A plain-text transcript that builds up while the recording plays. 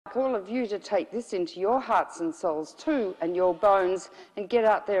all of you to take this into your hearts and souls too, and your bones, and get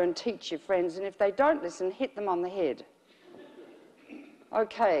out there and teach your friends. And if they don't listen, hit them on the head.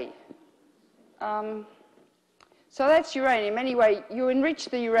 Okay. So that's uranium. Anyway, you enrich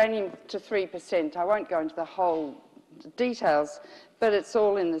the uranium to 3%. I won't go into the whole details, but it's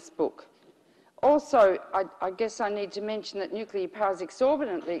all in this book. Also, I guess I need to mention that nuclear power is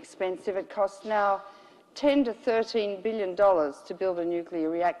exorbitantly expensive. It costs now $10 to $13 billion to build a nuclear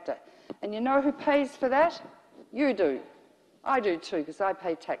reactor. And you know who pays for that? You do. I do too, because I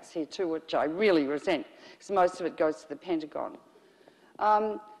pay tax here too, which I really resent, because most of it goes to the Pentagon.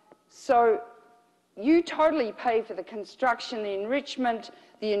 So you totally pay for the construction, the enrichment,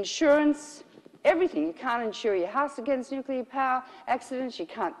 the insurance, everything. You can't insure your house against nuclear power accidents. You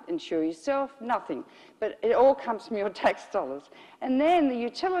can't insure yourself, nothing. But it all comes from your tax dollars. And then the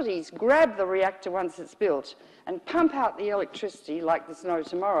utilities grab the reactor once it's built and pump out the electricity like there's no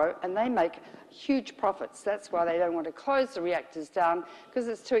tomorrow, and they make huge profits. That's why they don't want to close the reactors down, because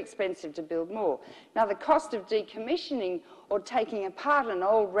it's too expensive to build more. Now, the cost of decommissioning or taking apart an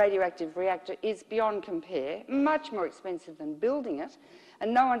old radioactive reactor is beyond compare, much more expensive than building it,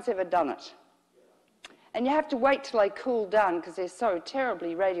 and no one's ever done it. And you have to wait till they cool down because they're so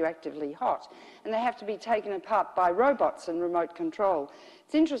terribly radioactively hot, and they have to be taken apart by robots and remote control.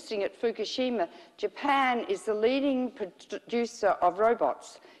 It's interesting, at Fukushima, Japan is the leading producer of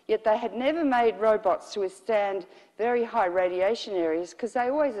robots, yet they had never made robots to withstand very high radiation areas because they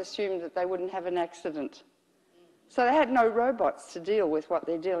always assumed that they wouldn't have an accident. So they had no robots to deal with what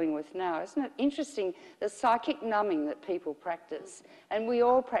they're dealing with now. Isn't it interesting, the psychic numbing that people practice? And we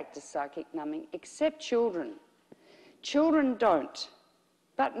all practice psychic numbing, except children. Children don't.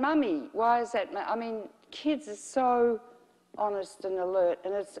 But mummy, why is that? I mean, kids are so honest and alert,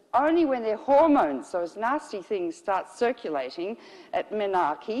 and it's only when their hormones, those nasty things, start circulating at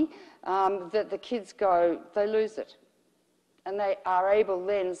menarche that the kids go, they lose it. And they are able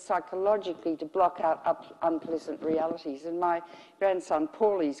then psychologically to block out unpleasant realities. And my grandson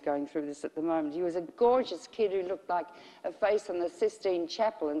Paulie's going through this at the moment. He was a gorgeous kid who looked like a face on the Sistine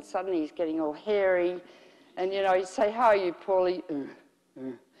Chapel, and suddenly he's getting all hairy. And, you know, you say, "How are you, Paulie?"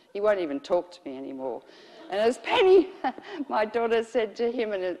 He won't even talk to me anymore. And as Penny, my daughter, said to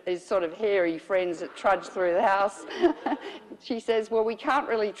him and his sort of hairy friends that trudge through the house, she says, "Well, we can't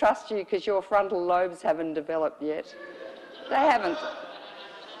really trust you because your frontal lobes haven't developed yet." They haven't.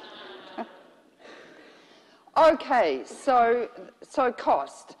 Okay, so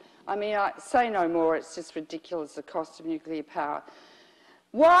cost. I mean, I say no more, it's just ridiculous, the cost of nuclear power.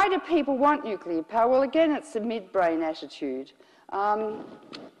 Why do people want nuclear power? Well, again, it's the midbrain attitude.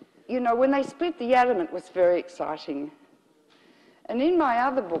 You know, when they split the atom, it was very exciting. And in my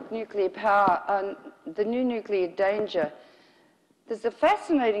other book, Nuclear Power, The New Nuclear Danger, there's a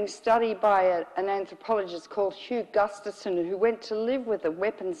fascinating study by an anthropologist called Hugh Gustafson, who went to live with the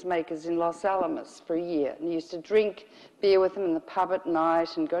weapons makers in Los Alamos for a year. And he used to drink beer with them in the pub at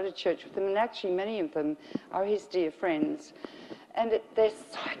night and go to church with them. And actually, many of them are his dear friends. And their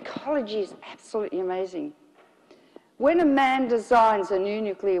psychology is absolutely amazing. When a man designs a new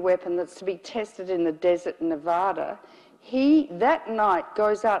nuclear weapon that's to be tested in the desert in Nevada, he, that night,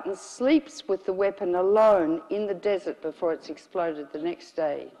 goes out and sleeps with the weapon alone in the desert before it's exploded the next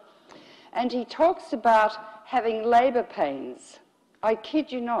day. And he talks about having labour pains, I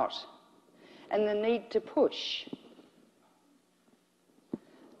kid you not, and the need to push.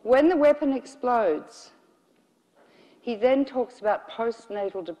 When the weapon explodes, he then talks about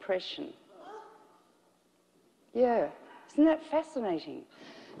postnatal depression. Yeah, isn't that fascinating?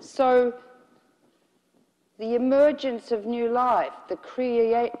 So, the emergence of new life, the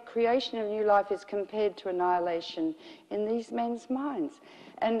creation of new life is compared to annihilation in these men's minds.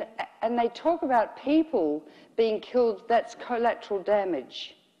 And they talk about people being killed, that's collateral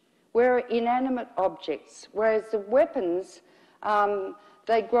damage. We're inanimate objects, whereas the weapons,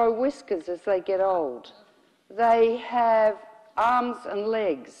 they grow whiskers as they get old. They have arms and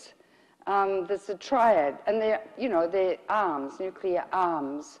legs. There's a triad, and they're arms, nuclear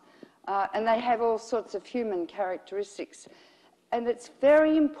arms. And they have all sorts of human characteristics. And it's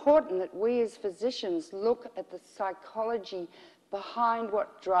very important that we as physicians look at the psychology behind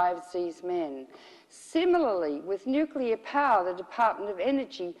what drives these men. Similarly, with nuclear power, the Department of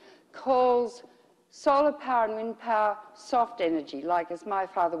Energy calls solar power and wind power soft energy, like as my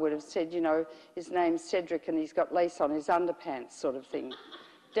father would have said, you know, his name's Cedric and he's got lace on his underpants sort of thing.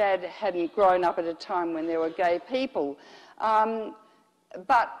 Dad hadn't grown up at a time when there were gay people.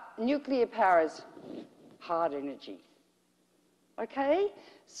 But nuclear power is hard energy. Okay?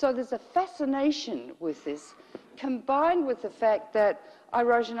 So there's a fascination with this, combined with the fact that I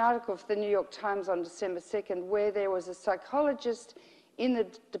wrote an article for the New York Times on December 2nd where there was a psychologist in the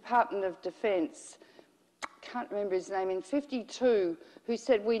Department of Defense, can't remember his name, in '52, who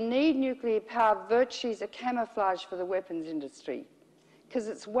said we need nuclear power virtually as a camouflage for the weapons industry because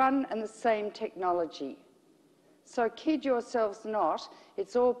it's one and the same technology. So kid yourselves not,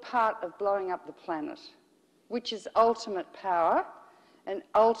 it's all part of blowing up the planet, which is ultimate power and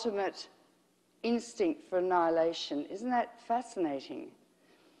ultimate instinct for annihilation. Isn't that fascinating?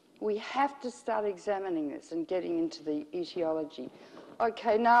 We have to start examining this and getting into the etiology.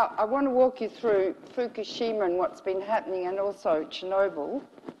 Okay, now I want to walk you through Fukushima and what's been happening, and also Chernobyl,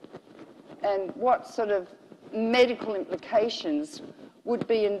 and what sort of medical implications would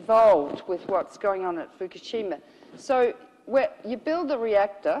be involved with what's going on at Fukushima. So you build the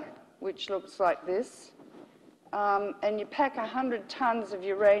reactor, which looks like this, and you pack 100 tons of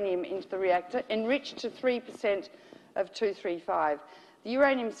uranium into the reactor, enriched to 3% of 235. The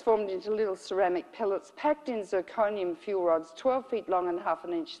uranium is formed into little ceramic pellets packed in zirconium fuel rods, 12 feet long and half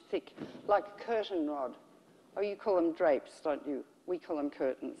an inch thick, like a curtain rod. Oh, you call them drapes, don't you? We call them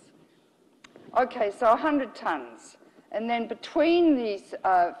curtains. Okay, so 100 tons. And then between these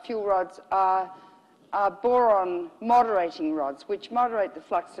fuel rods are boron moderating rods, which moderate the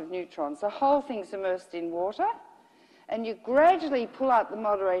flux of neutrons. The whole thing's immersed in water, and you gradually pull out the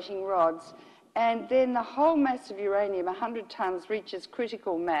moderating rods, and then the whole mass of uranium, 100 tons, reaches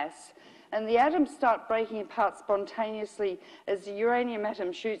critical mass, and the atoms start breaking apart spontaneously as the uranium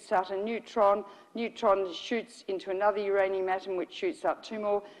atom shoots out a neutron, neutron shoots into another uranium atom, which shoots out two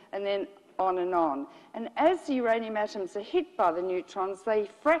more, and then on and on. And as the uranium atoms are hit by the neutrons, they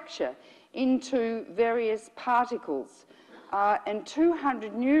fracture into various particles, and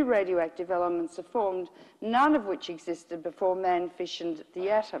 200 new radioactive elements are formed, none of which existed before man fissioned the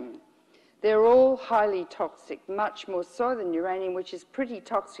atom. They're all highly toxic, much more so than uranium, which is pretty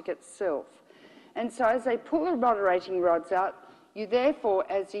toxic itself. And so as they pull the moderating rods out, you therefore,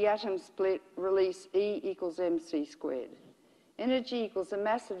 as the atoms split, release E equals mc squared. Energy equals the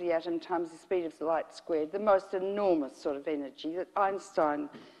mass of the atom times the speed of light squared, the most enormous sort of energy that Einstein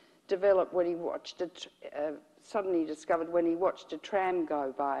developed when he watched suddenly discovered when he watched a tram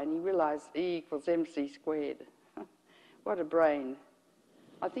go by, and he realized E equals mc squared. What a brain.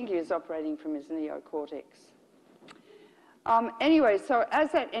 I think he was operating from his neocortex. Anyway, so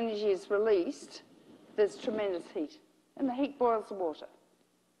as that energy is released, there's tremendous heat, and the heat boils the water.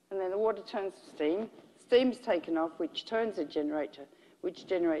 And then the water turns to steam. Steam's taken off, which turns a generator, which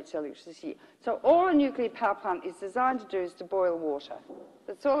generates electricity. So all a nuclear power plant is designed to do is to boil water.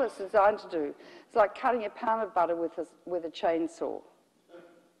 That's all it's designed to do. It's like cutting a pound of butter with a chainsaw.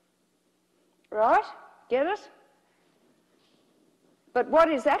 Right? Get it? But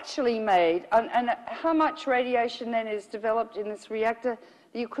what is actually made, and how much radiation then is developed in this reactor?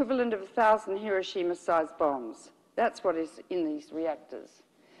 The equivalent of 1,000 Hiroshima-sized bombs. That's what is in these reactors.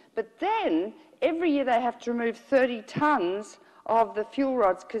 But then, every year they have to remove 30 tons of the fuel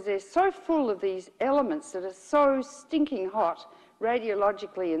rods because they're so full of these elements that are so stinking hot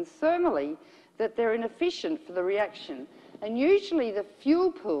radiologically and thermally that they're inefficient for the reaction. And usually the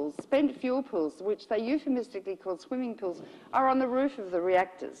fuel pools, spent fuel pools, which they euphemistically call swimming pools, are on the roof of the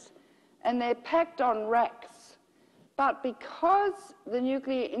reactors. And they're packed on racks. But because the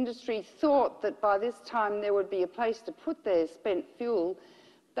nuclear industry thought that by this time there would be a place to put their spent fuel,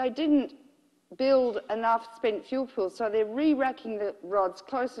 they didn't build enough spent fuel pools, so they're re-racking the rods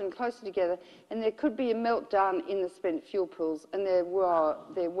closer and closer together, and there could be a meltdown in the spent fuel pools, and there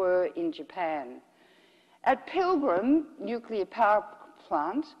were in Japan. At Pilgrim Nuclear Power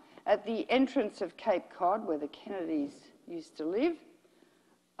Plant, at the entrance of Cape Cod, where the Kennedys used to live,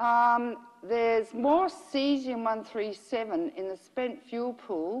 there's more cesium-137 in the spent fuel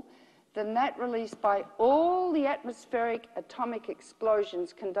pool than that released by all the atmospheric atomic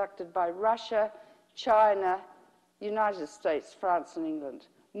explosions conducted by Russia, China, United States, France, and England.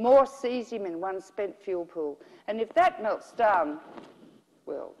 More cesium in one spent fuel pool. And if that melts down,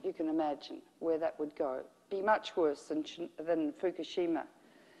 well, you can imagine where that would go. Be much worse than Fukushima.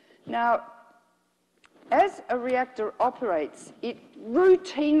 Now, as a reactor operates, it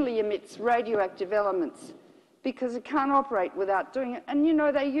routinely emits radioactive elements because it can't operate without doing it. And, you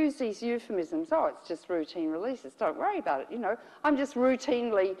know, they use these euphemisms. Oh, it's just routine releases. Don't worry about it, you know. I'm just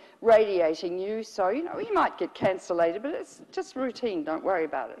routinely radiating you, so, you know, you might get cancer later, but it's just routine. Don't worry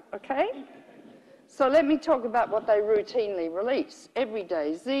about it, okay? So let me talk about what they routinely release every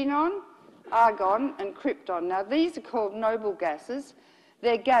day. Xenon, argon, and krypton. Now, these are called noble gases.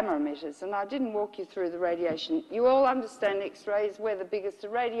 They're gamma emitters, and I didn't walk you through the radiation. You all understand X-rays. We're the biggest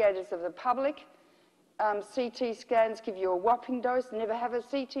irradiators of the public. CT scans give you a whopping dose. Never have a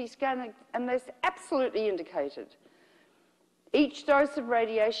CT scan unless absolutely indicated. Each dose of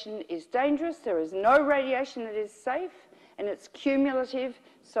radiation is dangerous. There is no radiation that is safe, and it's cumulative,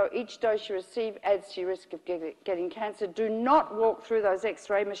 so each dose you receive adds to your risk of getting cancer. Do not walk through those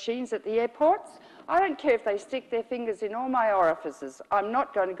X-ray machines at the airports. I don't care if they stick their fingers in all my orifices. I'm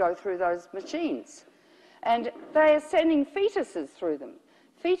not going to go through those machines. And they are sending fetuses through them.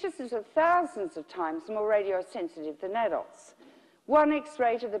 Fetuses are thousands of times more radiosensitive than adults. One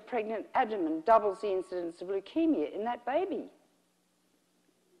X-ray to the pregnant abdomen doubles the incidence of leukemia in that baby.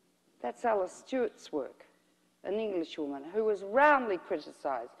 That's Alice Stewart's work, an Englishwoman who was roundly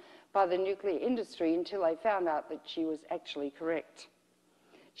criticised by the nuclear industry until they found out that she was actually correct.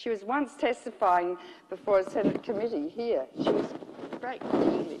 She was once testifying before a Senate committee here. She was great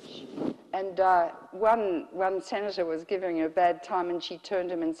English. And one senator was giving her a bad time, and she turned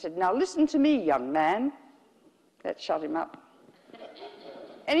to him and said, "Now listen to me, young man." That shut him up.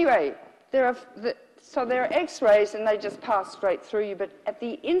 Anyway, there are X-rays, and they just pass straight through you, but at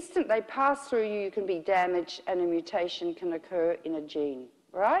the instant they pass through you, you can be damaged and a mutation can occur in a gene,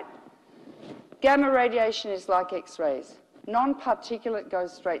 right? Gamma radiation is like X-rays. Non-particulate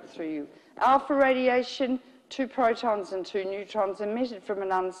goes straight through you. Alpha radiation, 2 protons and 2 neutrons emitted from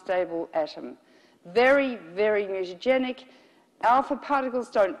an unstable atom. Very, very mutagenic. Alpha particles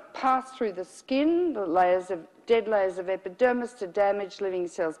don't pass through the skin, the dead layers of epidermis, to damage living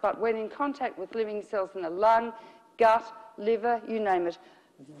cells, but when in contact with living cells in the lung, gut, liver, you name it,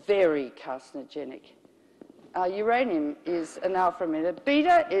 very carcinogenic. Uranium is an alpha emitter.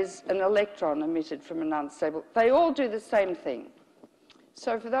 Beta is an electron emitted from an unstable. They all do the same thing.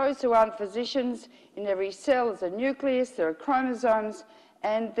 So for those who aren't physicians, in every cell is a nucleus, there are chromosomes,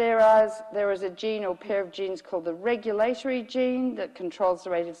 and there is a gene or pair of genes called the regulatory gene that controls the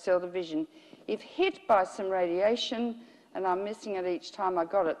rate of cell division. If hit by some radiation, and I'm missing it each time I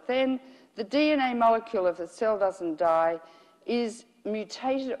got it then, the DNA molecule, if the cell doesn't die, is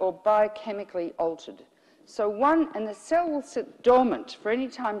mutated or biochemically altered. So and the cell will sit dormant for any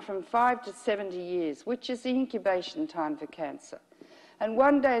time from 5 to 70 years, which is the incubation time for cancer. And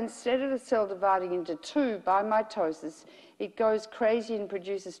one day, instead of the cell dividing into 2 by mitosis, it goes crazy and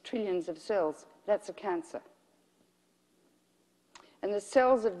produces trillions of cells. That's a cancer. And the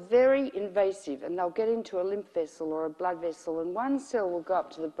cells are very invasive, and they'll get into a lymph vessel or a blood vessel, and one cell will go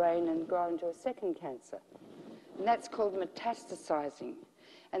up to the brain and grow into a second cancer. And that's called metastasizing.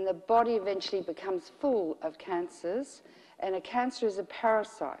 And the body eventually becomes full of cancers, and a cancer is a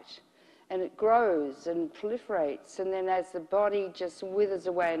parasite. And it grows and proliferates, and then as the body just withers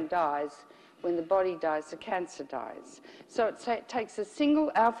away and dies, when the body dies, the cancer dies. So it takes a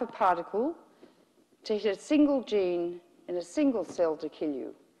single alpha particle to hit a single gene in a single cell to kill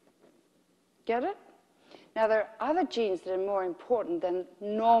you. Get it? Now, there are other genes that are more important than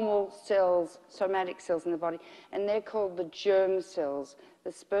normal cells, somatic cells in the body, and they're called the germ cells,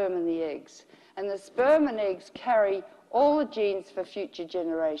 the sperm and the eggs. And the sperm and eggs carry all the genes for future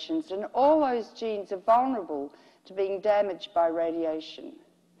generations, and all those genes are vulnerable to being damaged by radiation.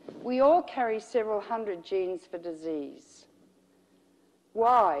 We all carry several hundred genes for disease.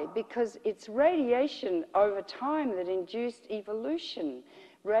 Why? Because it's radiation over time that induced evolution.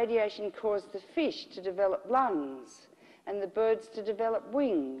 Radiation caused the fish to develop lungs and the birds to develop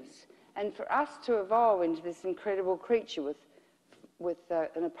wings, and for us to evolve into this incredible creature with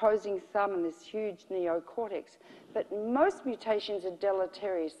an opposing thumb and this huge neocortex. But most mutations are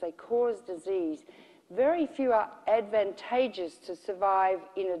deleterious. They cause disease. Very few are advantageous to survive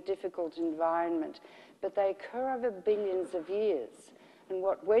in a difficult environment, but they occur over billions of years. And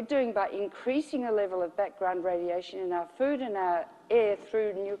what we're doing by increasing the level of background radiation in our food and our air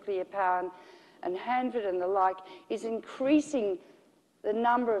through nuclear power and Hanford and the like is increasing the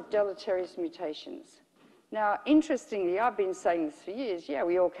number of deleterious mutations. Now, interestingly, I've been saying this for years, yeah,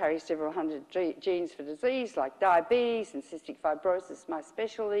 we all carry several hundred genes for disease, like diabetes and cystic fibrosis, my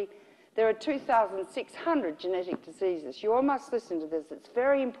specialty. There are 2,600 genetic diseases. You all must listen to this, it's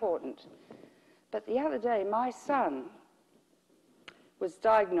very important. But the other day, my son was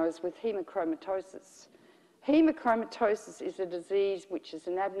diagnosed with hemochromatosis. Hemochromatosis is a disease which is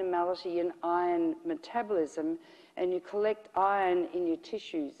an abnormality in iron metabolism, and you collect iron in your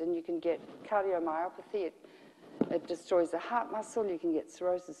tissues, and you can get cardiomyopathy. It destroys the heart muscle. You can get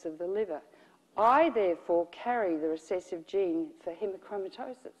cirrhosis of the liver. I, therefore, carry the recessive gene for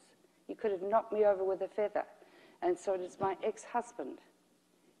hemochromatosis. You could have knocked me over with a feather, and so does my ex-husband.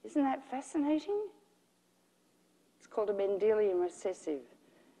 Isn't that fascinating? It's called a Mendelian recessive.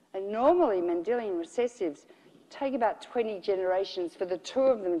 And normally, Mendelian recessives take about 20 generations for the two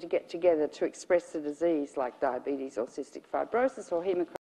of them to get together to express the disease like diabetes or cystic fibrosis or hemochronic